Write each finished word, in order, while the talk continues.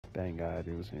Thank God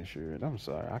it was insured. I'm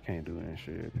sorry, I can't do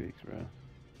insured picks, bro.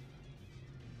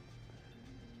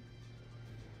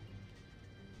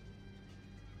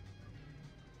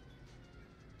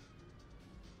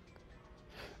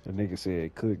 The nigga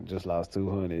said Cook just lost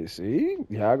 200. See,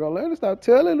 y'all gonna let us stop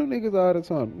telling them niggas all the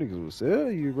time. Them niggas will sell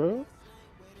you, bro.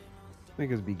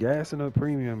 Niggas be gassing up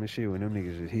premium and shit when them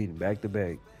niggas just hitting back to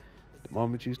back. The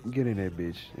moment you get in that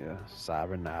bitch, yeah,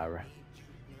 sayonara.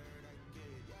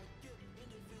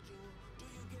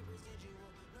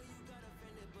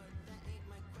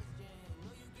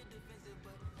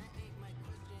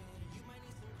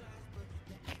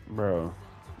 Bro,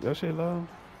 that shit low.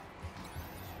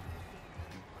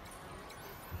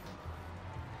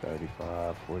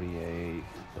 35, 48,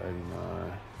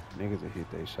 39. Niggas will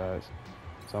hit their shots.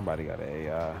 Somebody got an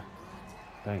AI.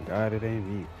 Thank God it ain't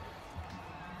me.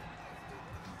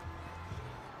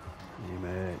 You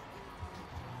mad?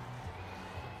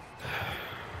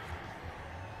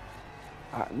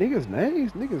 Niggas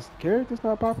names, niggas characters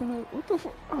not popping up. What the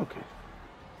fuck? Okay.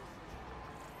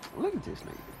 Look at this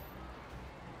nigga.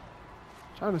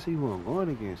 Trying to see who I'm going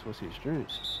against. What's his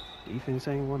strengths? Defense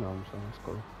ain't one of them, so let's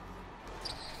go.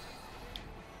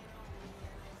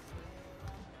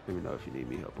 Let me know if you need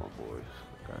me help on boys.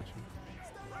 Got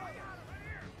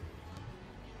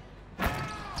you.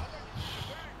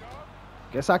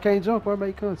 Guess I can't jump or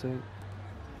make contact.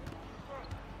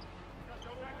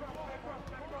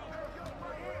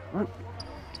 What?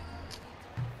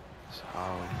 It's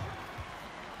hard.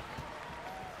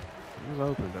 It was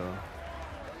open though.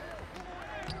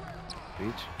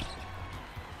 Bitch.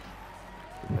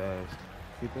 Too fast.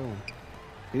 Keep going.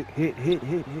 Hit.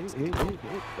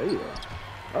 There you go.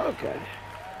 Okay.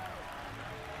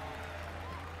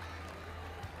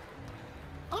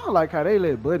 I don't like how they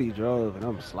let Buddy drive and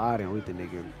I'm sliding with the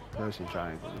nigga person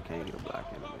triangle and can't get a block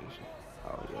animation.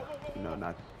 Oh yeah. You know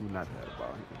not that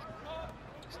ball.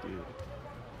 Still.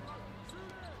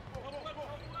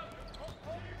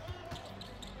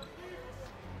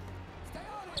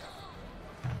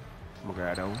 I'm gonna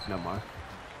grab that one. Never mind.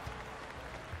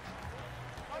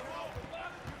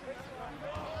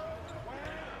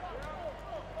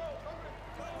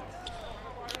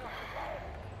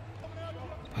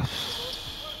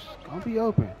 Don't be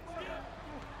open.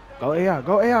 Go AI,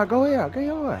 go AI, go AI, go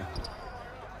AI.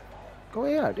 Go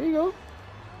AI, there you go.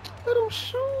 Let him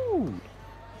shoot.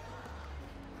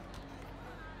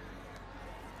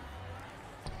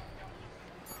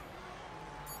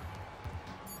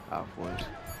 Out for it.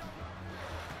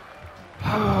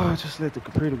 Just let the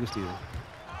computer go steal.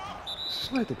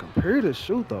 Just let the computer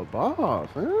shoot the ball,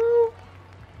 fam.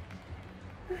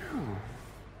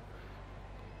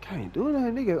 Can't do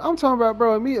that, nigga. I'm talking about,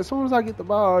 bro, me, as soon as I get the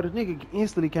ball, the nigga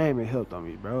instantly came and helped on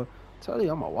me, bro. Tell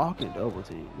you, I'm a walking double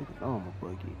team. Nigga know I'm a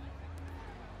buggy.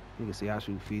 Nigga see I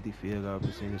shoot 50 field goal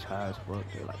percentage high as fuck.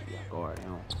 They're like, yeah, guard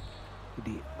him. You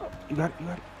did. Oh, you got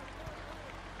it.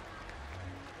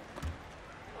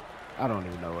 I don't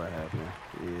even know what happened.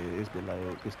 Yeah, it's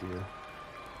delayed. It's still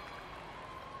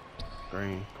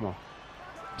green. Come on.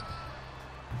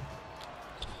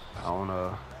 I don't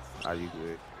know. Are you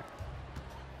good?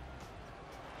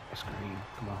 It's green.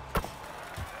 Come on.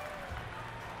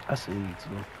 I see you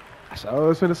too. I saw I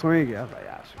was finna swing it. I was like,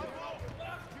 ah, shit.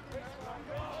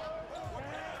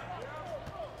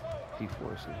 He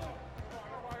forcing.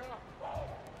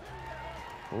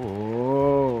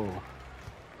 Oh.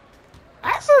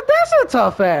 That's a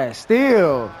tough ass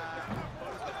steal.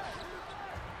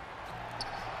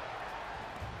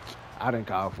 I didn't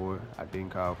call for it.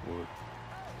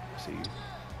 See you.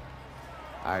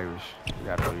 Irish. We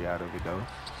gotta throw you out of it though.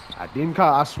 I didn't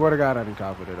call. I swear to God I didn't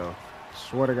call for it though.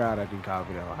 Swear to God I didn't call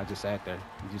for it though. I just sat there.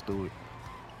 You just do it.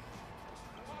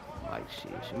 I'm like,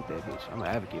 shit, shoot that bitch. I'm an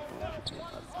advocate for him.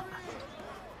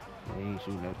 He ain't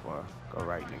shooting that far. Go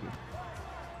right, nigga.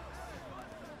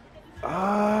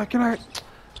 Can I?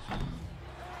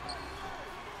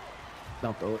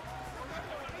 Don't throw it.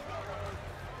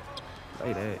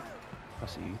 Play that. I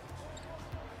see you.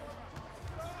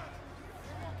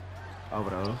 Over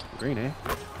the green, eh?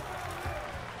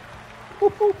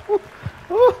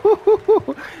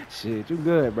 Shit, you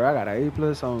good, bro. I got an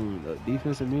A+ on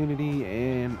defense immunity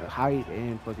and height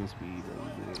and fucking speed. Bro.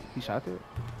 He shot that?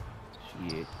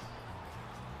 Shit.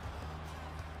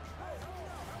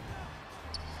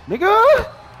 Nigga!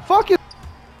 Fuck you!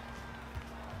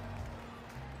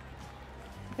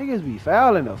 Niggas be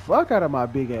fouling the fuck out of my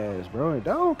big ass, bro. It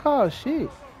don't cause shit.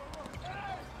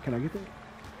 Can I get that?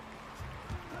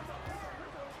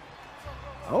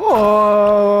 Oh!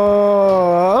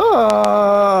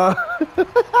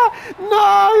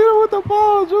 No, you don't want the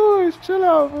ball, George. Chill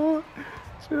out, bro.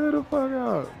 It's Chill the fuck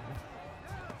out.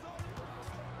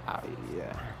 Oh,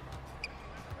 yeah.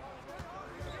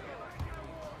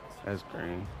 That's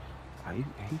green. Oh, he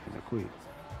finna quit.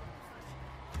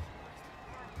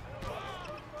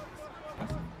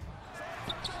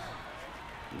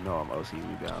 You know I'm OC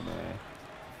rebound, man.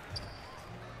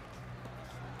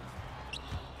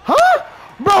 Huh?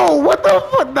 Bro, what the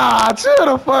fuck? Nah, chill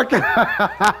the fuck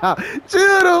out.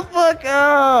 Chill the fuck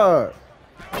out.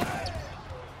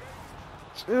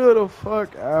 Chill the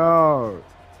fuck out.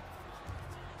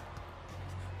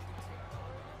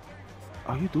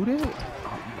 Oh, you do that? Oh, you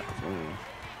got to win.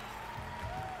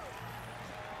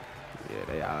 Yeah,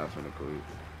 they are finna quit.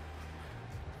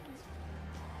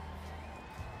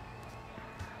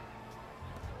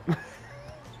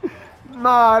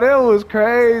 Nah, that was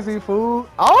crazy, fool.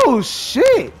 Oh,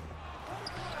 shit.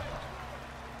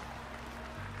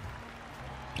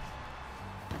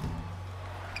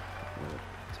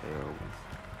 Terrible.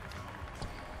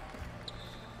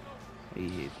 He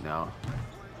hits now.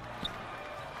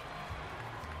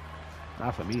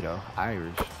 Not for me, though.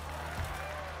 Irish.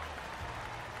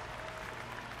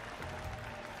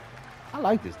 I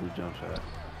like this new jump shot.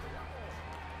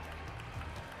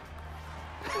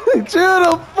 Chill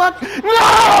the fuck.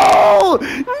 No!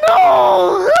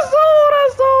 No! That's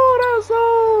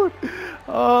old.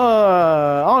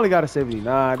 I only got a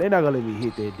 79. They're not gonna let me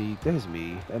hit that deep. That's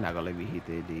me. They're not gonna let me hit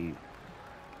that deep.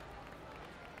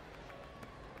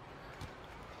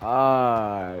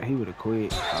 He would have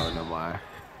quit. Oh, no mind.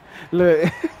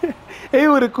 Look, he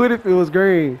would have quit if it was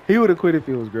green. He would have quit if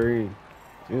it was green.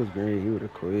 If it was green, he would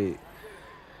have quit.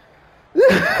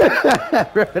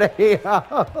 Bro, they all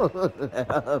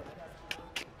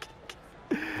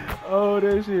oh,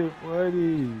 that shit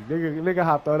funny. Nigga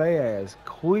hopped on their ass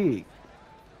quick.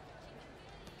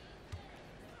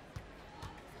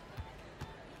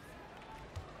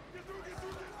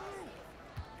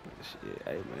 Shit,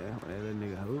 hey man, when that little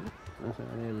nigga hoop, I'm saying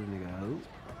that little nigga hoop.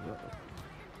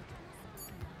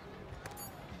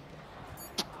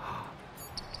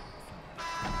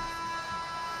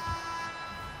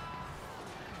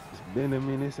 It's been a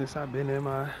minute since I've been in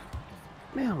my.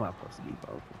 Man, am I supposed to be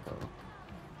focused, bro?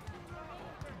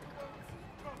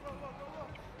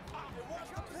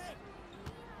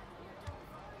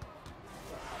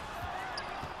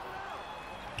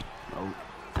 Nope.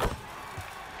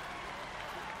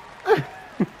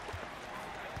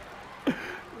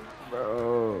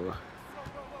 Bro.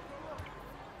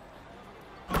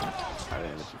 I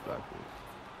didn't let you block this.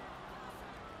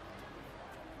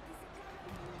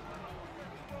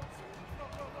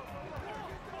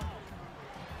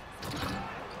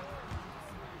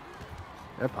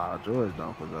 That Paul George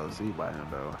dunk was OC by him,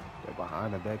 though. They're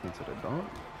behind and back into the dunk.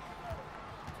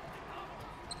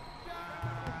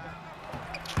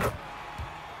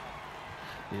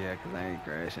 Yeah, because I ain't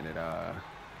crashing at all.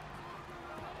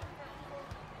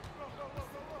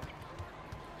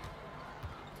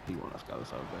 He want us to go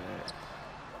so bad.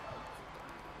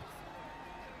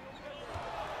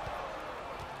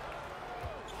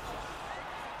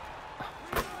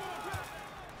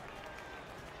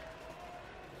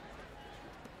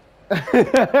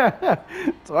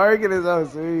 Twerking is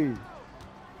OC.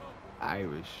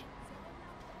 Irish.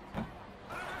 Yeah,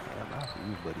 not for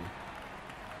you, buddy.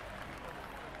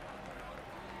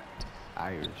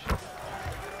 Irish.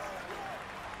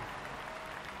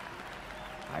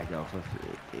 I go for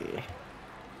 50.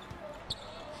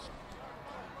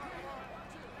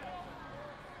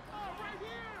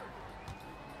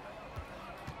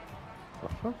 The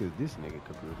fuck is this nigga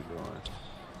computer doing?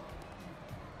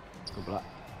 Good block.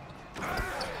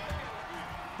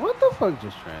 What the fuck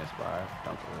just transpired?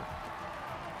 Don't do it.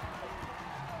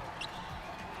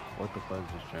 What the fuck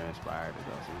just transpired?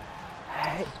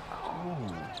 Hey, oh.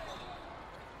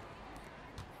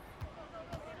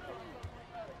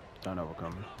 Turnover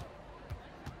coming.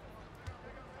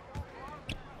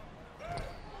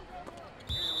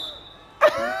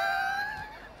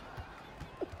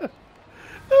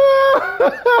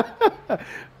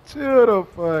 Chill the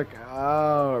fuck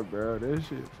out, bro. This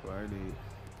shit funny.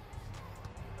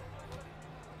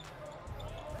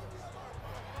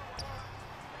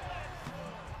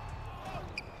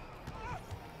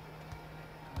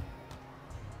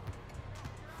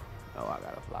 Oh, I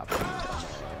gotta flop it.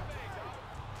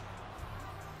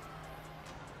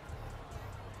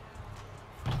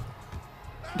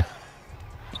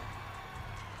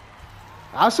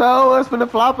 I sure was finna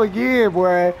flop again,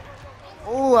 boy.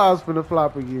 Ooh, I was finna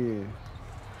flop again.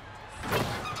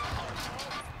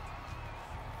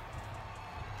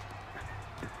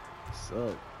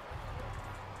 Suck.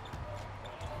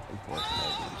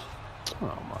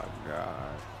 Oh my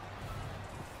god.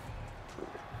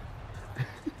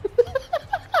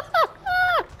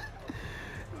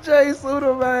 DJ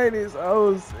Sudaman is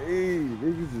OC.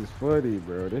 Niggas is funny,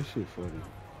 bro. That shit funny.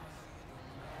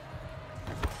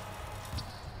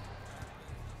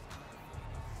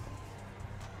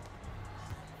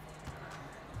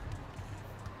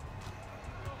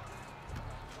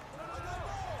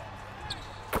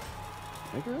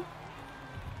 Nigga?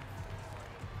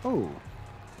 Oh.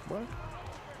 What?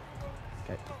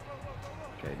 Okay.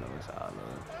 Okay, no, it's all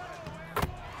love.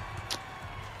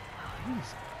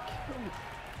 He's killing.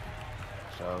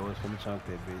 So I was finna chunk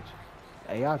that bitch.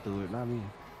 Hey, I threw it, not me.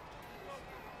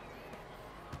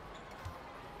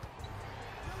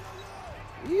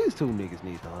 These two niggas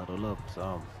need to huddle up or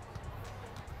something.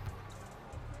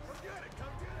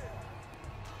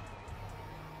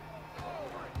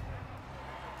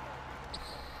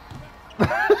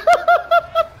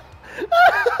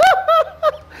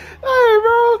 Hey,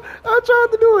 bro, I tried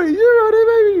to do a Euro. They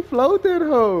made me float that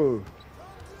hoe.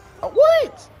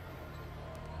 What?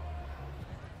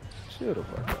 Shut the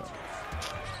fuck up.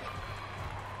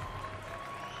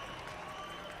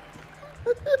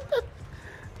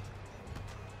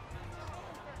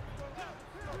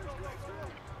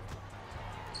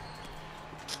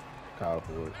 Call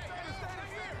for it.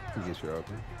 He gets you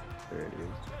open. There it is.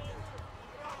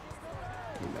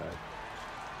 He not.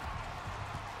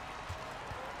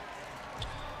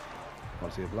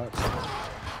 Want to see a block?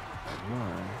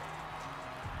 One.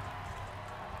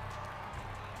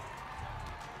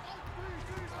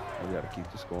 We gotta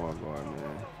keep the score going,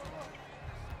 man.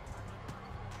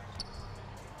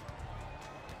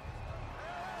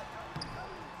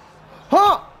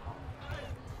 Huh?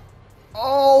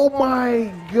 Oh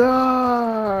my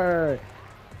God!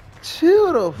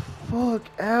 Chill the fuck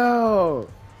out.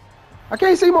 I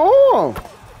can't see my arm.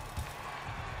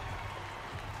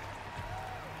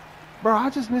 Bro, I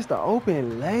just missed the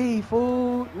open lay,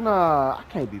 fool. Nah, I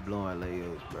can't be blowing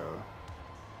layups, bro.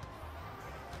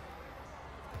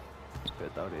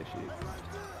 Better throw that shit.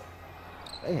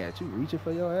 They had you reaching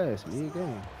for your ass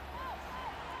mid-game.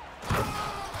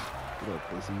 What up,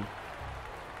 pussy?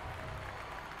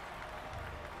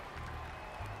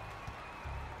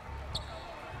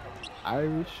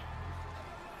 Irish.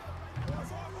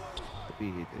 If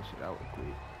he hit that shit, I would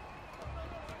quit.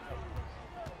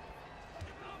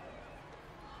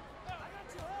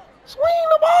 Swing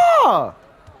the ball!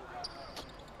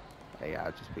 Hey,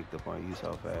 I just picked up on you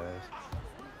so fast.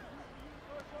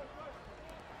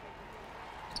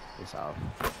 It's off.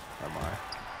 Am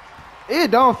I? It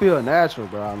don't feel natural,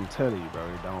 bro. I'm telling you, bro.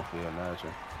 It don't feel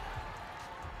natural.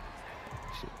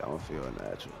 Shit don't feel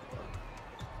natural, bro.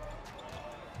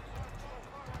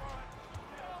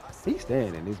 He's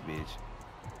staying in this bitch.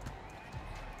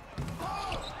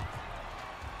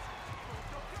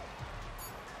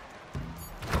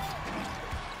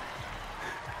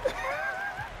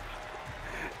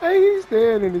 Hey, he's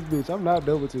staying in this bitch. I'm not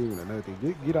double teaming or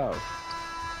nothing. Get off.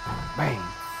 Bang.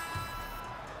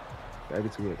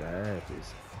 32 at the half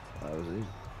is that was it.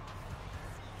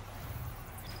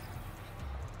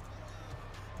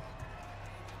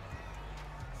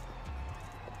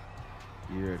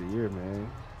 Year of the year,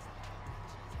 man.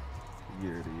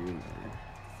 Year of the year, man.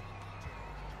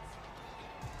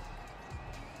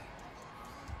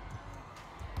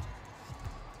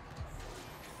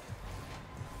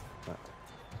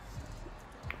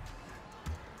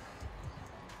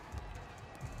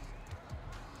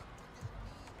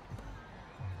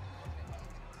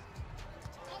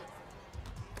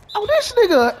 Oh, this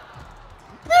nigga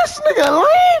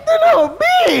lame than a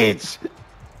bitch.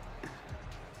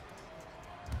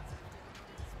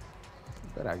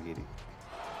 Bet I get it.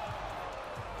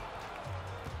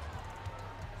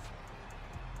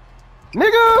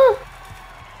 Nigga!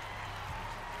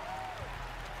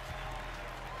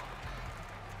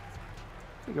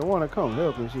 Nigga wanna come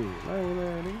help and shit. Lame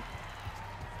man, nigga.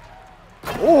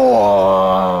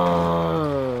 Oh!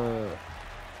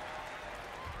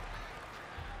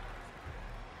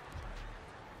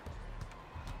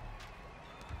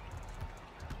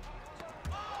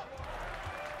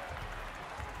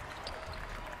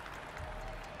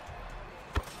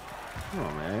 Come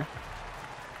on, man.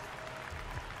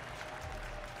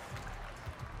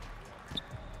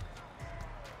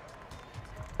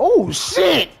 Oh,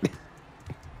 shit!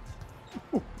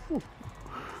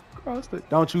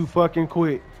 Don't you fucking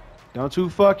quit. Don't you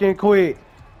fucking quit.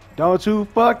 Don't you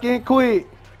fucking quit.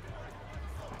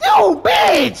 Yo,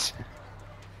 bitch!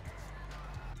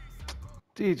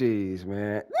 GG's,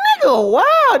 man. Nigga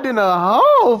wild in a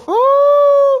hole, fool.